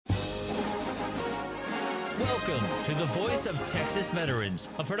Welcome to the Voice of Texas Veterans,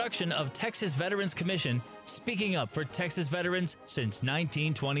 a production of Texas Veterans Commission, speaking up for Texas veterans since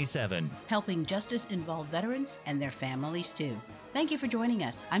 1927. Helping justice-involved veterans and their families, too. Thank you for joining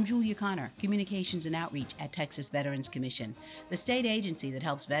us. I'm Julia Connor, Communications and Outreach at Texas Veterans Commission, the state agency that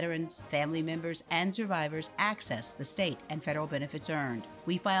helps veterans, family members, and survivors access the state and federal benefits earned.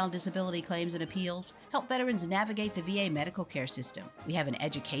 We file disability claims and appeals, help veterans navigate the VA medical care system. We have an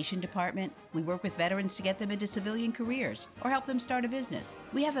education department. We work with veterans to get them into civilian careers or help them start a business.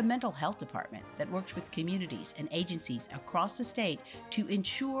 We have a mental health department that works with communities and agencies across the state to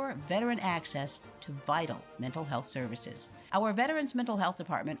ensure veteran access to vital mental health services. Our Veterans Mental Health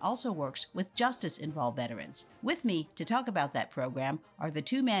Department also works with justice-involved veterans. With me to talk about that program are the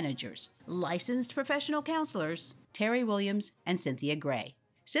two managers, licensed professional counselors, Terry Williams and Cynthia Gray.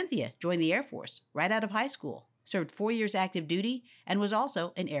 Cynthia joined the Air Force right out of high school, served 4 years active duty, and was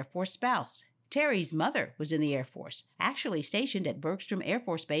also an Air Force spouse. Terry's mother was in the Air Force, actually stationed at Bergstrom Air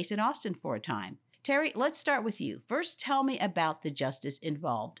Force Base in Austin for a time. Terry, let's start with you. First, tell me about the Justice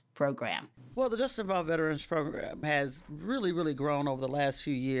Involved program. Well, the Justice Involved Veterans program has really grown over the last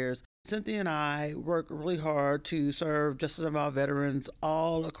few years. Cynthia and I work really hard to serve Justice Involved veterans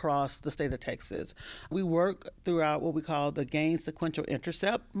all across the state of Texas. We work throughout what we call the gain sequential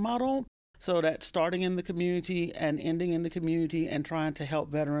intercept model. So that's starting in the community and ending in the community and trying to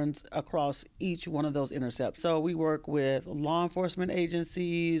help veterans across each one of those intercepts. So we work with law enforcement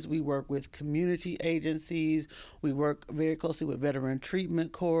agencies, we work with community agencies, we work very closely with veteran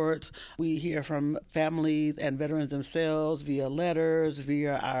treatment courts. We hear from families and veterans themselves via letters,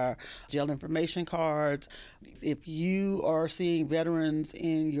 via our jail information cards. If you are seeing veterans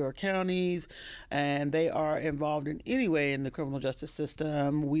in your counties and they are involved in any way in the criminal justice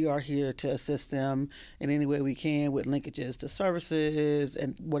system, we are here to assist them in any way we can with linkages to services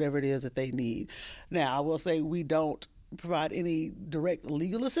and whatever it is that they need. Now, I will say we don't provide any direct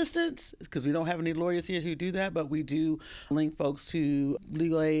legal assistance because we don't have any lawyers here who do that, but we do link folks to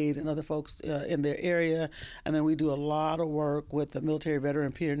legal aid and other folks in their area. And then we do a lot of work with the Military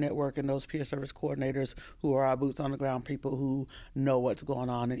Veteran Peer Network and those peer service coordinators who are our boots on the ground people who know what's going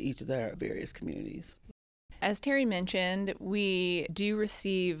on in each of their various communities. As Terry mentioned, we do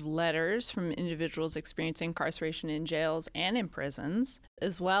receive letters from individuals experiencing incarceration in jails and in prisons,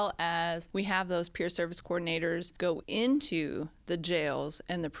 as well as we have those peer service coordinators go into the jails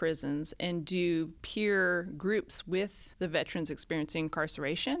and the prisons and do peer groups with the veterans experiencing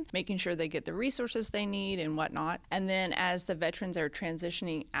incarceration, making sure they get the resources they need and whatnot. And then as the veterans are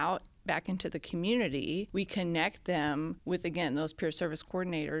transitioning out back into the community, we connect them with, again, those peer service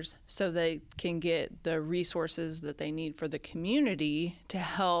coordinators so they can get the resources that they need for the community to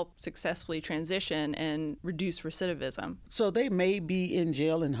help successfully transition and reduce recidivism. So they may be in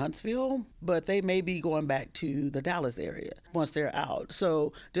jail in Huntsville, but they may be going back to the Dallas area once they're out.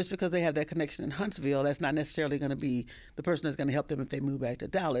 So just because they have that connection in Huntsville, that's not necessarily going to be the person that's going to help them if they move back to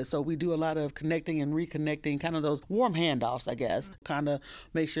Dallas. So we do a lot of connecting and reconnecting, kind of those warm handoffs, I guess, kind of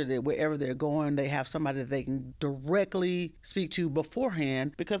make sure that wherever they're going, they have somebody that they can directly speak to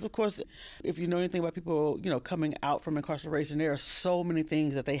beforehand. Because, of course, if you know anything about people, coming out from incarceration, there are so many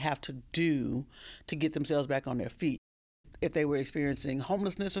things that they have to do to get themselves back on their feet. If they were experiencing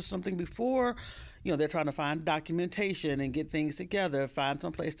homelessness or something before, they're trying to find documentation and get things together, find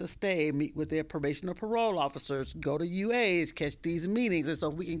some place to stay, meet with their probation or parole officers, go to UAs, catch these meetings. And so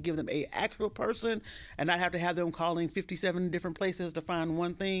we can give them an actual person and not have to have them calling 57 different places to find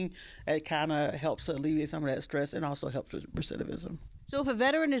one thing. It kind of helps alleviate some of that stress and also helps with recidivism. So if a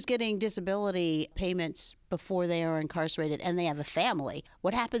veteran is getting disability payments before they are incarcerated and they have a family,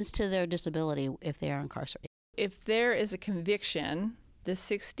 what happens to their disability if they are incarcerated? If there is a conviction, the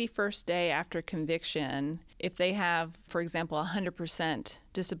 61st day after conviction, if they have, for example, 100%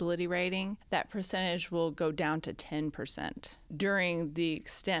 disability rating, that percentage will go down to 10% during the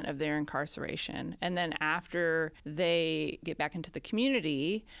extent of their incarceration. And then after they get back into the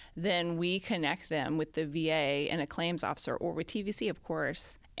community, then we connect them with the VA and a claims officer, or with TVC, of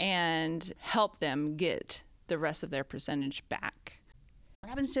course, and help them get the rest of their percentage back. What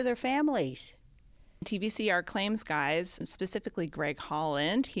happens to their families? TVC, our claims guys, specifically Greg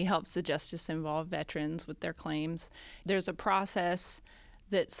Holland, he helps the justice-involved veterans with their claims. There's a process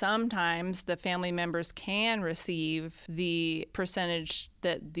that sometimes the family members can receive the percentage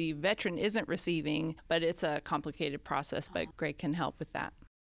that the veteran isn't receiving, but it's a complicated process, but Greg can help with that.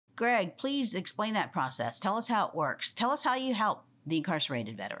 Greg, please explain that process. Tell us how it works. Tell us how you help the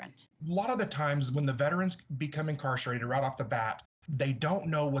incarcerated veteran. A lot of the times when the veterans become incarcerated right off the bat, They don't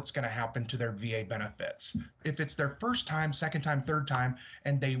know what's going to happen to their VA benefits. If it's their first time, second time, third time,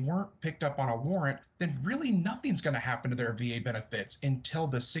 and they weren't picked up on a warrant, then really nothing's going to happen to their VA benefits until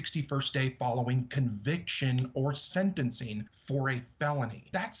the 61st day following conviction or sentencing for a felony.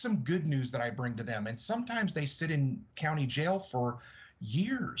 That's some good news that I bring to them. And sometimes they sit in county jail for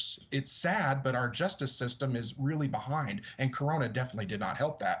years. It's sad, but our justice system is really behind, and Corona definitely did not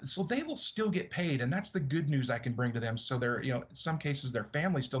help that. So they will still get paid, and that's the good news I can bring to them. So they're, in some cases, their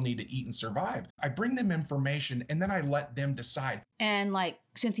families still need to eat and survive. I bring them information, and then I let them decide. And like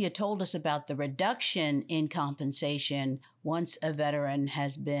Cynthia told us about the reduction in compensation once a veteran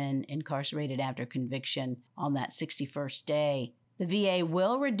has been incarcerated after conviction on that 61st day, the VA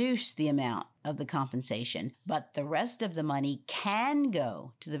will reduce the amount of the compensation, but the rest of the money can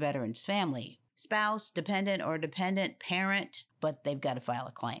go to the veteran's family, spouse, dependent, or dependent parent, but they've got to file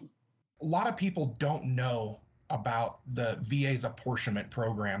a claim. A lot of people don't know about the VA's apportionment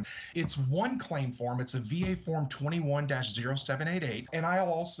program. It's one claim form. It's a VA form 21-0788, and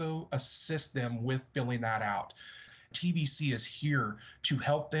I'll also assist them with filling that out. TVC is here to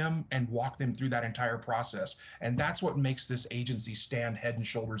help them and walk them through that entire process. And that's what makes this agency stand head and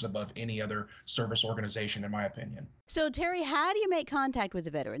shoulders above any other service organization, in my opinion. So, Terry, how do you make contact with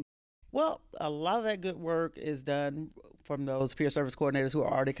the veteran? Well, a lot of that good work is done from those peer service coordinators who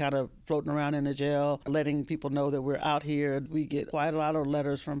are already kind of floating around in the jail, letting people know that we're out here. We get quite a lot of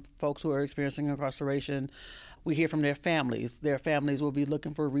letters from folks who are experiencing incarceration. We hear from their families. Their families will be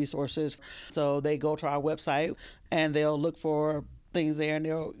looking for resources. So they go to our website and they'll look for things there, and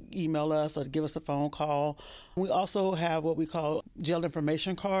they'll email us or give us a phone call. We also have what we call jail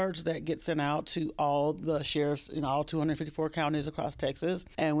information cards that get sent out to all the sheriffs in all 254 counties across Texas.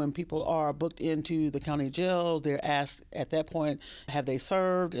 And when people are booked into the county jails, they're asked at that point, have they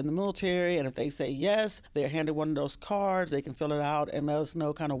served in the military? And if they say yes, they're handed one of those cards. They can fill it out and let us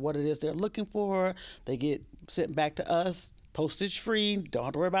know kind of what it is they're looking for. They get sent back to us, postage free, don't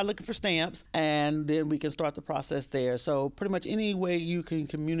have to worry about looking for stamps, and then we can start the process there. So pretty much any way you can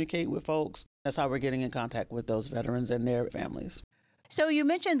communicate with folks, that's how we're getting in contact with those veterans and their families. So you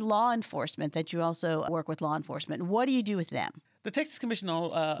mentioned law enforcement, that you also work with law enforcement. What do you do with them? The Texas Commission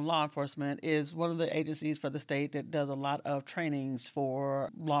on Law Enforcement is one of the agencies for the state that does a lot of trainings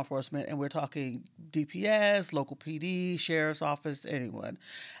for law enforcement, and we're talking DPS, local PD, sheriff's office, anyone.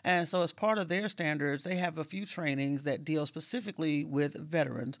 And so as part of their standards, they have a few trainings that deal specifically with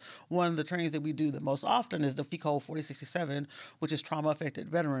veterans. One of the trainings that we do the most often is the FECO 4067, which is trauma-affected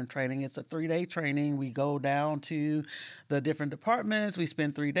veteran training. It's a 3-day training. We go down to the different departments. We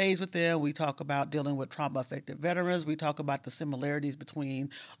spend 3 days with them. We talk about dealing with trauma-affected veterans. We talk about the similarities between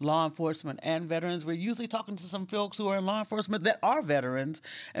law enforcement and veterans. We're usually talking to some folks who are in law enforcement that are veterans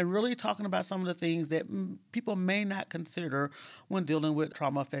and really talking about some of the things that people may not consider when dealing with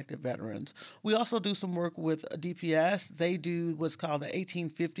trauma-affected veterans. We also do some work with DPS. They do what's called the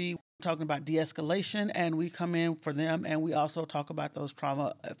 1850, talking about de-escalation, and we come in for them, and we also talk about those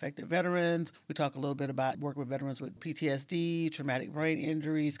trauma-affected veterans. We talk a little bit about work with veterans with PTSD, traumatic brain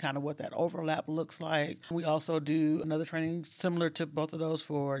injuries, kind of what that overlap looks like. We also do another training similar to both of those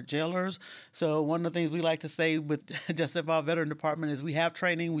for jailers. So one of the things we like to say with Justice Involved Veteran Department is we have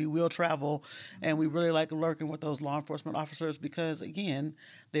training, we will travel, and we really like working with those law enforcement officers because, again,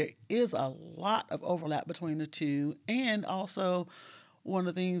 there is a lot of overlap between the two, and also one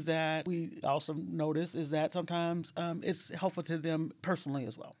of the things that we also notice is that sometimes it's helpful to them personally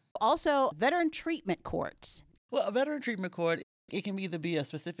as well. Also, veteran treatment courts. Well, a veteran treatment court, it can either be a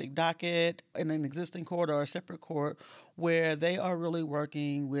specific docket in an existing court or a separate court where they are really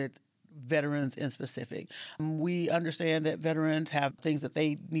working with veterans in specific. We understand that veterans have things that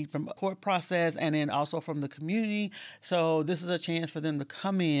they need from a court process and then also from the community. So this is a chance for them to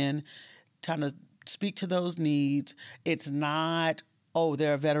come in, kind of speak to those needs. It's not, oh,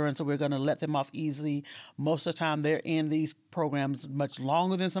 they're a veteran, so we're going to let them off easily. Most of the time, they're in these programs much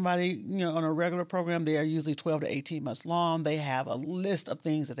longer than somebody, on a regular program. They are usually 12 to 18 months long. They have a list of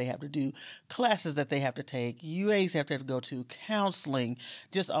things that they have to do, classes that they have to take, UAs they have to go to, counseling,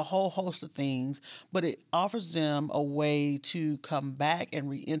 just a whole host of things. But it offers them a way to come back and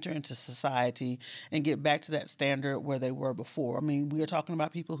re-enter into society and get back to that standard where they were before. I mean, we are talking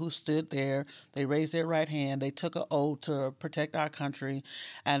about people who stood there, they raised their right hand, they took an oath to protect our country,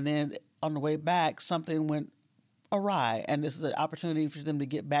 and then on the way back, something went awry, and this is an opportunity for them to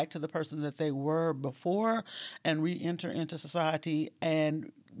get back to the person that they were before and re-enter into society and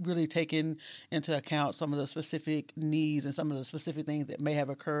really taking into account some of the specific needs and some of the specific things that may have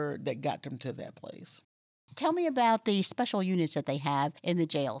occurred that got them to that place. Tell me about the special units that they have in the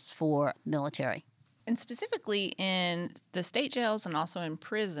jails for military. And specifically in the state jails and also in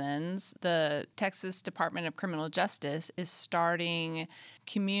prisons, the Texas Department of Criminal Justice is starting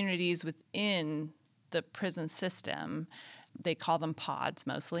communities within the prison system. They call them pods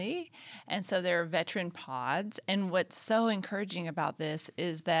mostly. And so they're veteran pods. And what's so encouraging about this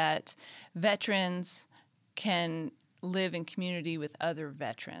is that veterans can live in community with other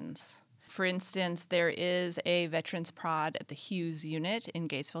veterans. For instance, there is a veterans pod at the Hughes unit in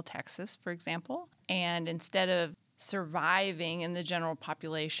Gatesville, Texas, for example. And instead of surviving in the general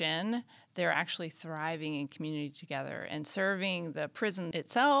population, they're actually thriving in community together and serving the prison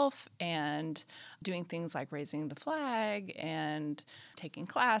itself and doing things like raising the flag and taking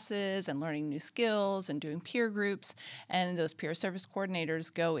classes and learning new skills and doing peer groups. And those peer service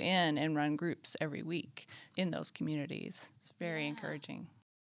coordinators go in and run groups every week in those communities. It's very encouraging.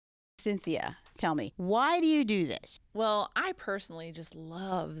 Cynthia, tell me, why do you do this? Well, I personally just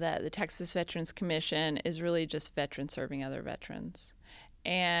love that the Texas Veterans Commission is really just veterans serving other veterans.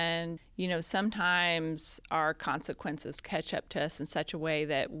 And, sometimes our consequences catch up to us in such a way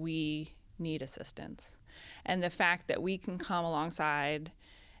that we need assistance. And the fact that we can come alongside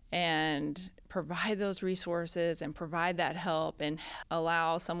and provide those resources and provide that help and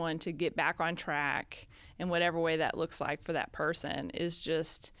allow someone to get back on track in whatever way that looks like for that person is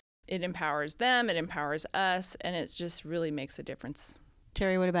just, it empowers them, it empowers us, and it just really makes a difference.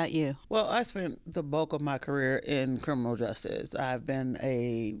 Terry, what about you? Well, I spent the bulk of my career in criminal justice. I've been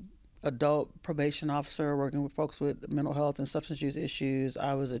a adult probation officer working with folks with mental health and substance use issues.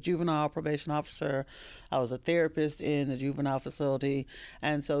 I was a juvenile probation officer. I was a therapist in the juvenile facility.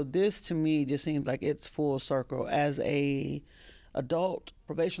 And so this to me just seems like it's full circle. As a adult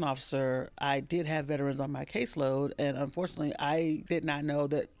probation officer, I did have veterans on my caseload, and unfortunately I did not know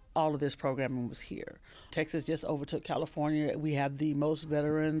that all of this programming was here. Texas just overtook California. We have the most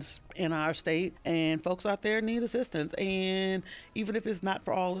veterans in our state, and folks out there need assistance. And even if it's not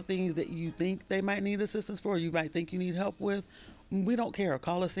for all the things that you think they might need assistance for, you might think you need help with, we don't care.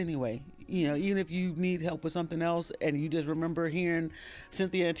 Call us anyway. Even if you need help with something else and you just remember hearing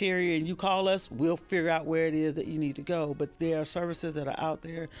Cynthia and Terry and you call us, we'll figure out where it is that you need to go. But there are services that are out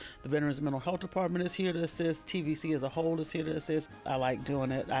there. The Veterans Mental Health Department is here to assist. TVC as a whole is here to assist. I like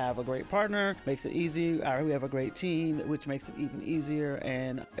doing it. I have a great partner, makes it easy. We have a great team, which makes it even easier.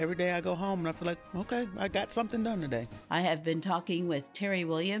 And every day I go home and I feel like, okay, I got something done today. I have been talking with Terry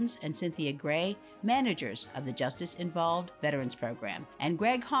Williams and Cynthia Gray, managers of the Justice Involved Veterans Program, and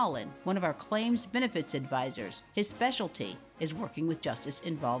Greg Holland, one of our claims benefits advisors. His specialty is working with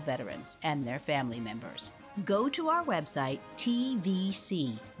justice-involved veterans and their family members. Go to our website,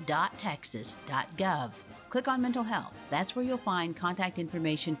 tvc.texas.gov. Click on mental health. That's where you'll find contact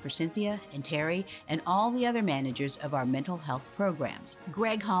information for Cynthia and Terry and all the other managers of our mental health programs.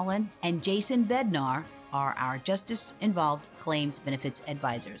 Greg Holland and Jason Bednar are our justice-involved claims benefits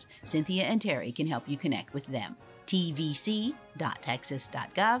advisors. Cynthia and Terry can help you connect with them.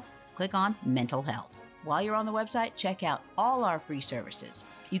 tvc.texas.gov. Click on mental health. While you're on the website, check out all our free services.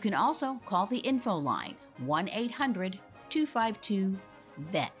 You can also call the info line,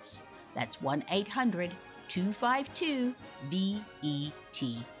 1-800-252-VETS. That's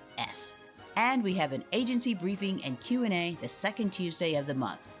 1-800-252-VETS. And we have an agency briefing and Q&A the second Tuesday of the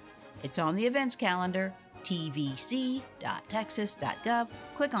month. It's on the events calendar, tvc.texas.gov.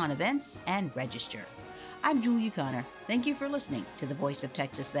 Click on events and register. I'm Julia Connor. Thank you for listening to The Voice of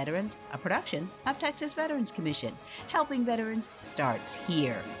Texas Veterans, a production of Texas Veterans Commission. Helping veterans starts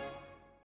here.